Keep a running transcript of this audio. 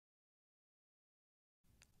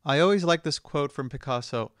I always like this quote from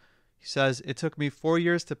Picasso. He says, "It took me 4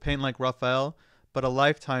 years to paint like Raphael, but a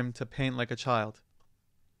lifetime to paint like a child."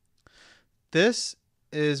 This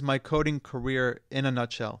is my coding career in a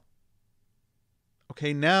nutshell.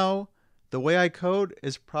 Okay, now the way I code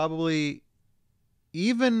is probably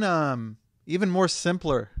even more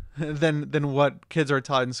simpler than what kids are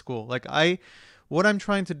taught in school. What I'm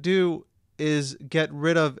trying to do is get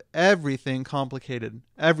rid of everything complicated,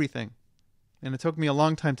 everything, and it took me a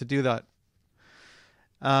long time to do that.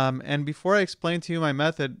 And before I explain to you my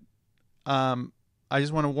method, I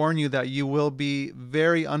just want to warn you that you will be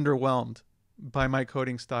very underwhelmed by my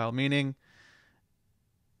coding style, meaning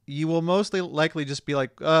you will mostly likely just be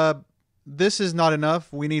like, this is not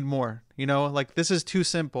enough. We need more. Like this is too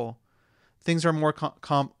simple. Things are more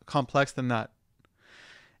complex than that.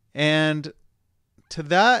 And to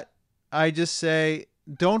that, I just say,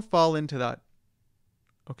 don't fall into that.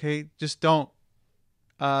 Okay? Just don't.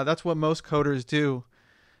 That's what most coders do.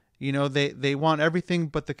 They want everything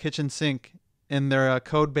but the kitchen sink in their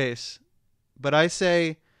code base. But I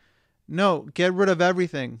say, no, get rid of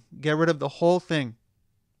everything. Get rid of the whole thing.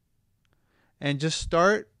 And just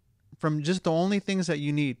start from just the only things that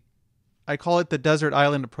you need. I call it the desert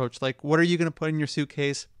island approach. Like, what are you going to put in your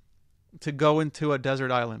suitcase to go into a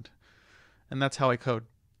desert island? And that's how I code.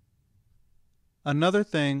 Another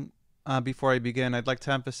thing, before I begin, I'd like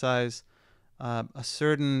to emphasize a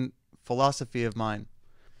certain philosophy of mine.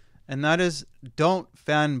 And that is, don't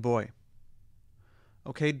fanboy.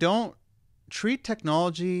 Okay, don't treat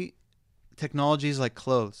technologies like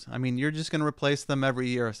clothes. I mean, you're just going to replace them every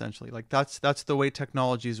year, essentially. Like that's the way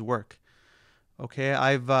technologies work. Okay,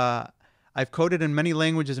 I've coded in many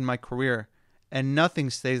languages in my career, and nothing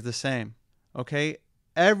stays the same. Okay,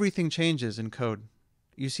 everything changes in code.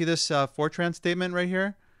 You see this Fortran statement right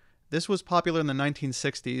here? This was popular in the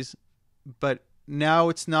 1960s, but now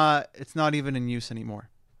it's not even in use anymore.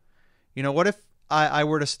 What if I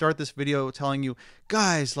were to start this video telling you,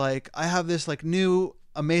 guys, like I have this like new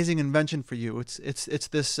amazing invention for you. It's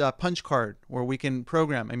this punch card where we can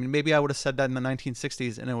program. I mean, maybe I would have said that in the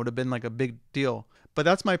 1960s and it would have been like a big deal. But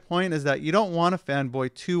that's my point, is that you don't want to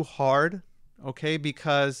fanboy too hard, okay?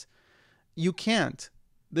 Because you can't.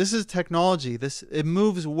 This is technology. It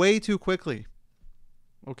moves way too quickly.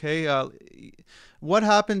 Okay? What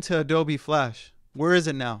happened to Adobe Flash? Where is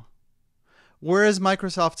it now? Where is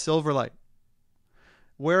Microsoft Silverlight?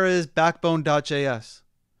 Where is Backbone.js?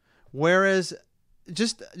 Where is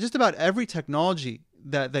just about every technology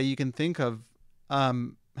that you can think of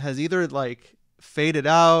has either like faded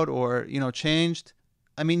out or changed.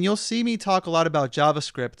 I mean, you'll see me talk a lot about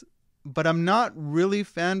JavaScript, but I'm not really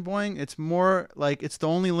fanboying. It's more like it's the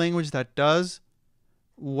only language that does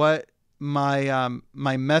what my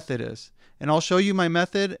method is. And I'll show you my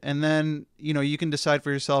method, and then you can decide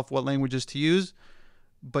for yourself what languages to use.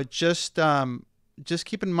 But just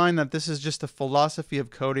keep in mind that this is just a philosophy of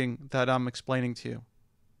coding that I'm explaining to you.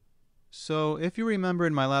 So if you remember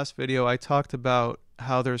in my last video, I talked about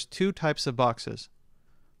how there's two types of boxes.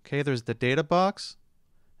 Okay, there's the data box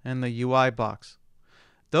and the UI box.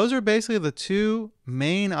 Those are basically the two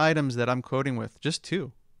main items that I'm coding with, just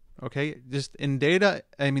two. Okay, just in data,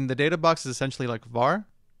 I mean, the data box is essentially like var.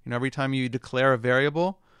 Every time you declare a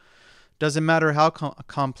variable, doesn't matter how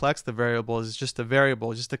complex the variable is, it's just a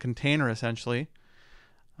variable, just a container essentially.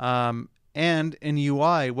 And in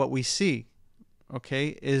UI, what we see,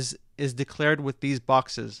 okay, is declared with these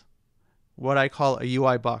boxes, what I call a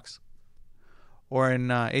UI box. Or in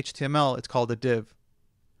HTML, it's called a div.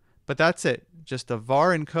 But that's it, just a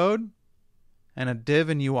var in code and a div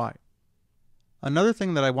in UI. Another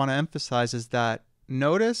thing that I want to emphasize is that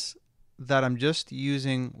notice that I'm just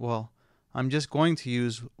going to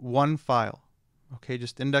use one file. Okay,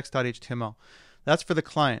 just index.html. That's for the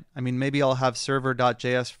client. I mean, maybe I'll have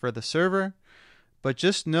server.js for the server, but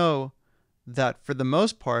just know that for the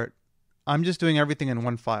most part, I'm just doing everything in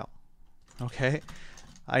one file. Okay?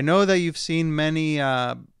 I know that you've seen many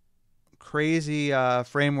crazy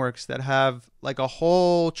frameworks that have like a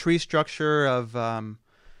whole tree structure of,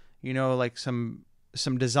 like some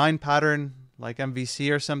design pattern, like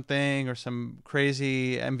MVC or something, or some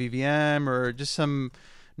crazy MVVM, or just some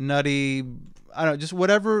nutty, I don't know, just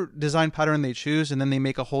whatever design pattern they choose, and then they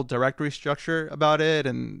make a whole directory structure about it,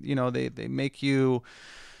 and they make you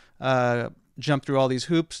jump through all these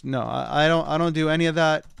hoops. No, I don't do any of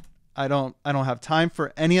that. I don't have time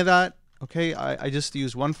for any of that. Okay, I just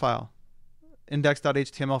use one file,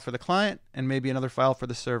 index.html for the client, and maybe another file for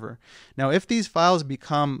the server. Now, if these files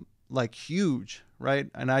become like huge, right?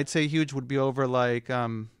 And I'd say huge would be over like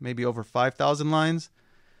maybe over 5,000 lines.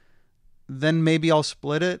 Then maybe I'll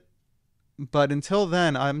split it. But until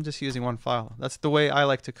then, I'm just using one file. That's the way I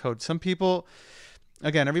like to code. Some people,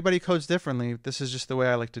 again, everybody codes differently. This is just the way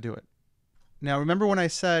I like to do it. Now, remember when I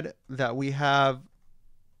said that we have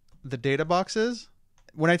the data boxes?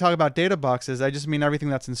 When I talk about data boxes, I just mean everything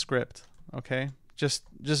that's in script, okay? Just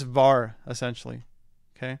var, essentially,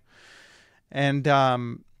 okay? And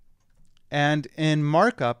in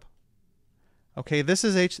markup, okay, this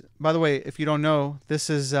is by the way, if you don't know, this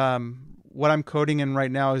is what I'm coding in right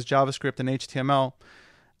now is JavaScript and HTML.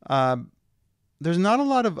 There's not a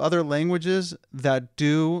lot of other languages that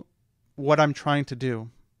do what I'm trying to do.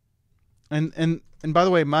 And by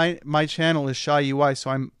the way, my channel is Shy UI,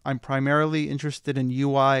 so I'm primarily interested in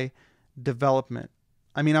UI development.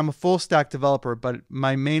 I mean, I'm a full stack developer, but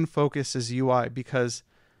my main focus is UI because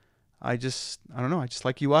I don't know, I just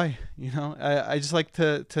like UI, you know? I just like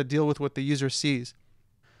to deal with what the user sees.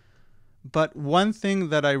 But one thing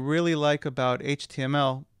that I really like about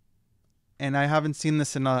HTML, and I haven't seen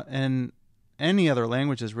this in any other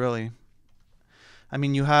languages really. I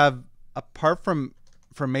mean, you have, apart from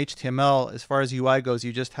HTML, as far as UI goes,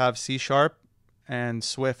 you just have C# and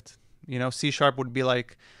Swift. You know, C# would be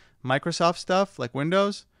like Microsoft stuff, like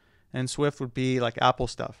Windows, and Swift would be like Apple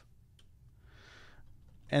stuff.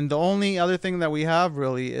 And the only other thing that we have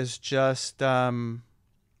really is just HTML,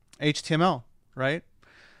 right?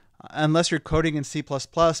 Unless you're coding in C++,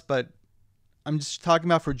 but I'm just talking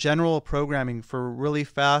about for general programming, for really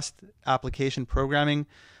fast application programming.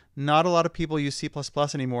 Not a lot of people use C++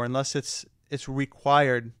 anymore unless it's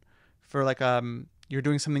required for like you're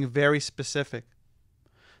doing something very specific,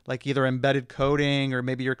 like either embedded coding, or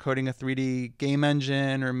maybe you're coding a 3D game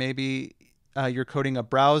engine, or maybe you're coding a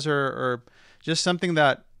browser, or just something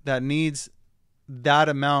that needs that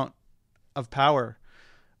amount of power.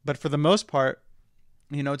 But for the most part,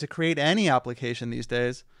 you know, to create any application these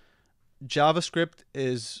days, JavaScript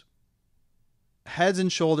is heads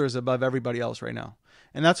and shoulders above everybody else right now.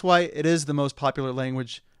 And that's why it is the most popular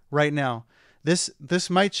language right now. This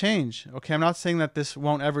might change. Okay, I'm not saying that this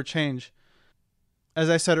won't ever change. As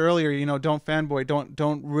I said earlier, you know, don't fanboy,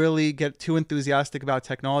 don't really get too enthusiastic about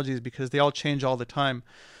technologies because they all change all the time.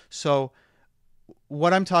 So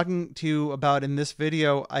what I'm talking to you about in this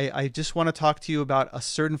video, I just want to talk to you about a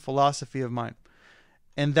certain philosophy of mine.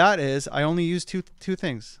 And that is, I only use two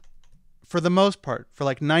things. For the most part, for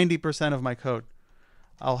like 90% of my code,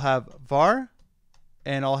 I'll have var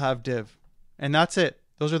and I'll have div. And that's it.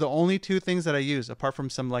 Those are the only two things that I use, apart from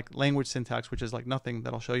some like language syntax, which is like nothing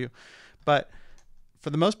that I'll show you. But for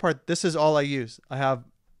the most part, this is all I use. I have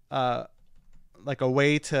like a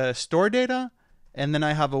way to store data, and then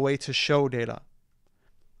I have a way to show data.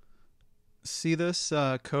 See this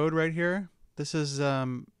code right here? This is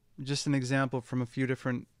just an example from a few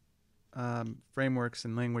different frameworks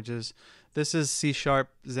and languages. This is C#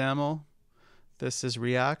 XAML, this is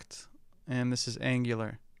React, and this is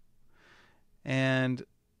Angular. And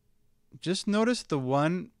just notice the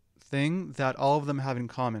one thing that all of them have in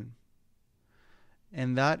common,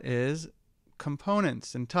 and that is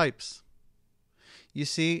components and types. You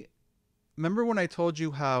see, remember when I told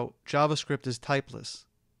you how JavaScript is typeless?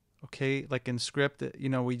 Okay, like in script, you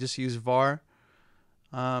know, we just use var.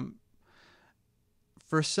 For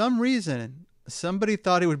some reason, somebody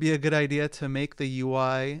thought it would be a good idea to make the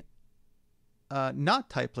UI not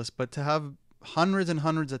typeless, but to have hundreds and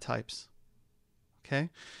hundreds of types. Okay,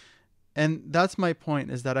 and that's my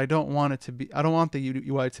point, is that I don't want the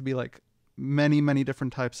UI to be like many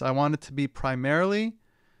different types. I want it to be primarily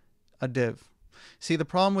a div. See, the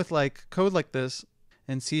problem with like code like this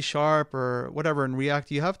in C# or whatever in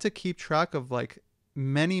React, you have to keep track of like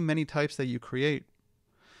many types that you create.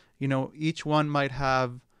 You know, each one might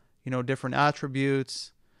have, you know, different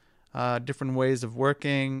attributes, different ways of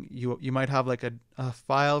working. You might have like a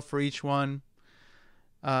file for each one.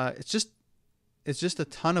 It's just a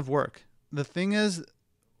ton of work. The thing is,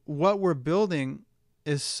 what we're building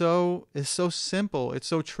is so simple. It's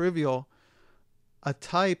so trivial. A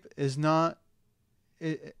type is not.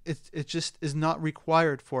 It just is not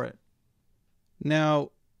required for it.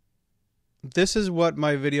 Now, this is what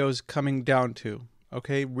my video is coming down to.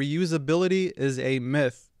 Okay, reusability is a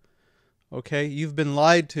myth. Okay, you've been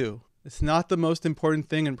lied to. It's not the most important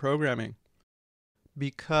thing in programming.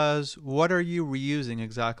 Because what are you reusing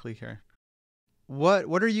exactly here?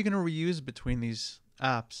 What are you going to reuse between these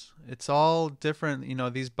apps? It's all different. You know,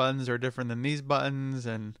 these buttons are different than these buttons,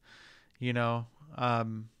 and you know,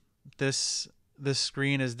 this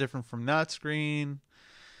screen is different from that screen.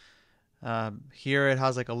 Here it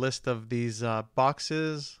has like a list of these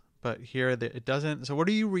boxes, but here it doesn't. So what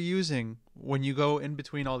are you reusing when you go in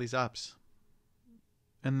between all these apps?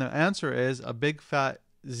 And the answer is a big fat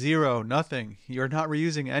zero, nothing. You're not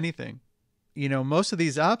reusing anything. Most of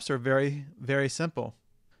these apps are very, very simple.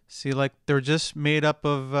 See, like they're just made up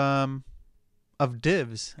of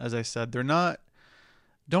divs, as I said. They're not.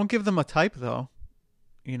 Don't give them a type though.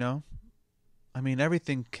 You know, I mean,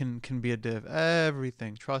 everything can be a div.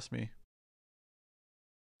 Everything, trust me.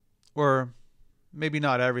 Or maybe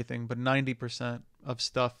not everything, but 90% of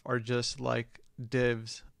stuff are just like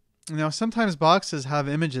divs. Sometimes boxes have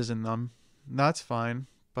images in them. That's fine,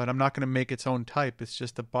 but I'm not going to make its own type. It's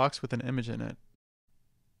just a box with an image in it.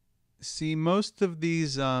 See, most of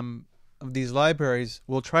these libraries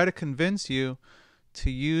will try to convince you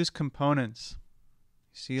to use components.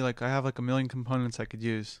 See, like I have like a million components I could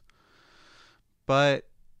use. But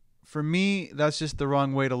for me, that's just the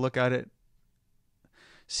wrong way to look at it.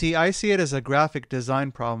 See, I see it as a graphic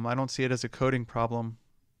design problem. I don't see it as a coding problem.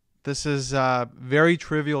 This is very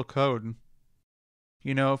trivial code.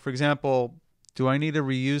 For example, do I need to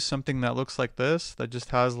reuse something that looks like this, that just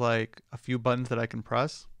has like a few buttons that I can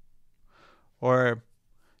press? Or,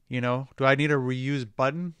 do I need a reuse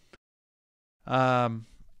button?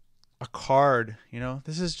 A card,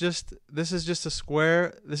 this is just a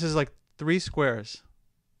square. This is like 3 squares.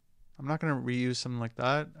 I'm not going to reuse something like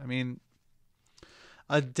that. I mean,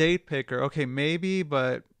 a date picker. Okay, maybe,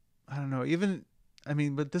 but I don't know.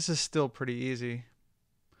 But this is still pretty easy.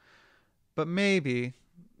 But maybe,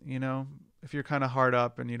 if you're kind of hard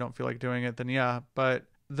up and you don't feel like doing it, then yeah. But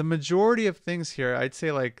the majority of things here, I'd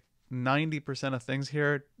say like 90% of things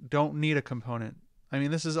here don't need a component. I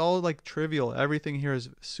mean, this is all like trivial. Everything here is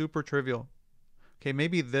super trivial. Okay,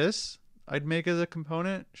 maybe this I'd make as a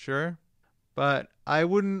component, sure. But I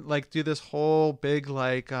wouldn't like do this whole big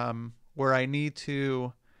like where I need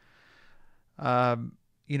to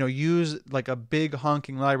use like a big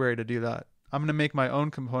honking library to do that. I'm going to make my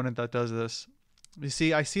own component that does this. You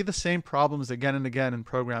see, I see the same problems again and again in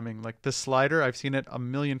programming. Like this slider, I've seen it a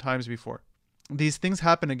million times before. These things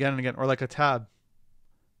happen again and again, or like a tab.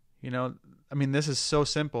 This is so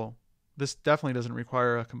simple. This definitely doesn't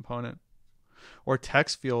require a component. Or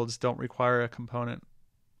text fields don't require a component.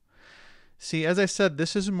 See, as I said,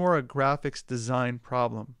 this is more a graphics design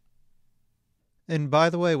problem. And by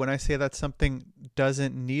the way, when I say that something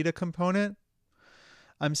doesn't need a component,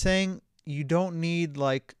 I'm saying you don't need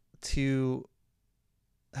like to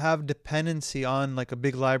have dependency on like a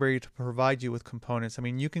big library to provide you with components. I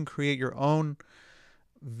mean, you can create your own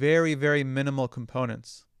very, very minimal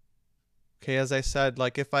components. Okay, as I said,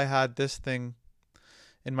 like if I had this thing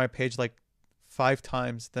in my page like 5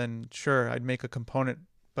 times, then sure, I'd make a component,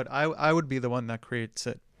 but I would be the one that creates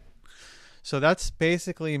it. So that's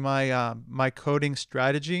basically my coding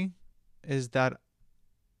strategy, is that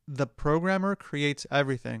the programmer creates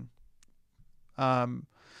everything.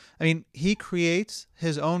 He creates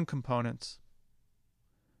his own components.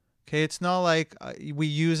 Okay, it's not like we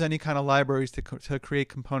use any kind of libraries to create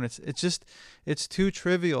components. It's too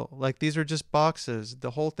trivial. Like these are just boxes.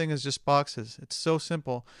 The whole thing is just boxes. It's so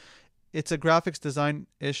simple. It's a graphics design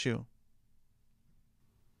issue.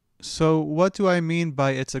 So what do I mean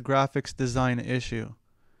by it's a graphics design issue?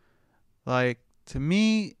 Like to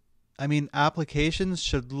me, applications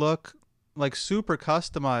should look like super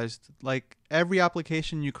customized. Like every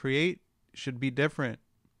application you create should be different.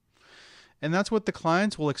 And that's what the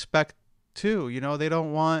clients will expect too. They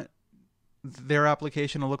don't want their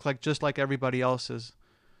application to look like just like everybody else's.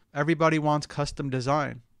 Everybody wants custom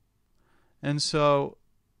design. And so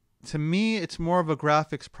to me, it's more of a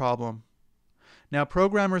graphics problem. Now,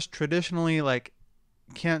 programmers traditionally like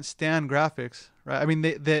can't stand graphics, right?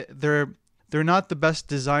 They're not the best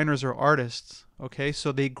designers or artists, okay?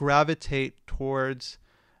 So they gravitate towards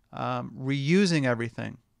reusing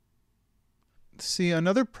everything. See,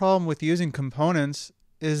 another problem with using components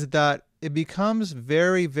is that it becomes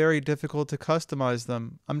very, very difficult to customize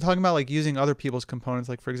them. I'm talking about like using other people's components.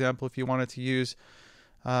 Like for example, if you wanted to use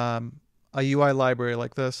a UI library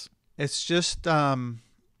like this, it's just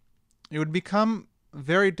it would become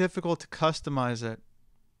very difficult to customize it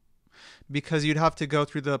because you'd have to go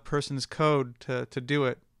through the person's code to do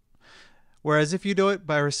it. Whereas if you do it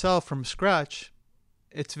by yourself from scratch,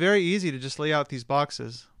 it's very easy to just lay out these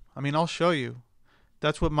boxes. I'll show you.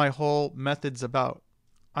 That's what my whole method's about.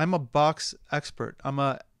 I'm a box expert. I'm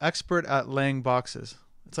an expert at laying boxes.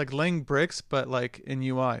 It's like laying bricks, but like in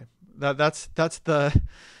UI. That's the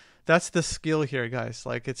skill here, guys.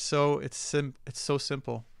 Like it's so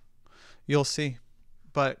simple. You'll see.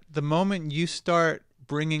 But the moment you start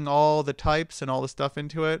bringing all the types and all the stuff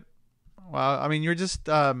into it, wow, you're just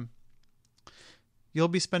you'll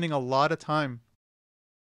be spending a lot of time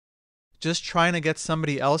just trying to get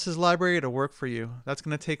somebody else's library to work for you. That's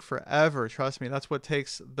going to take forever. Trust me. That's what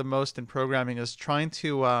takes the most in programming, is trying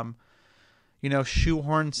to,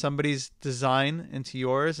 shoehorn somebody's design into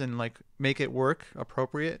yours and like make it work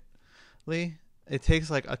appropriately. It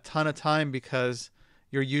takes like a ton of time because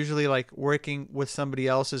you're usually like working with somebody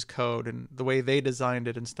else's code and the way they designed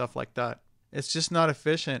it and stuff like that. It's just not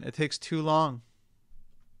efficient. It takes too long.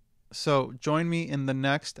 So join me in the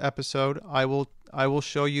next episode. I will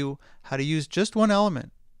show you how to use just one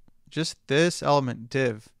element, just this element,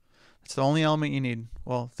 div. It's the only element you need.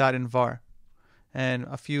 Well, that in var, and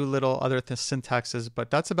a few little other syntaxes, but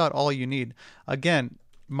that's about all you need. Again,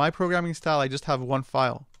 my programming style, I just have one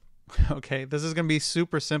file. Okay, this is going to be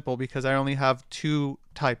super simple because I only have two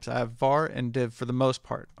types. I have var and div for the most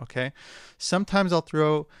part. Okay, sometimes I'll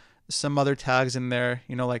throw some other tags in there,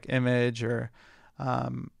 like image or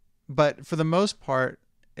but for the most part,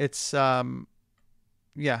 it's it's like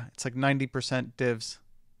 90% divs.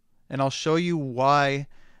 And I'll show you why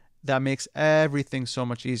that makes everything so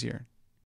much easier.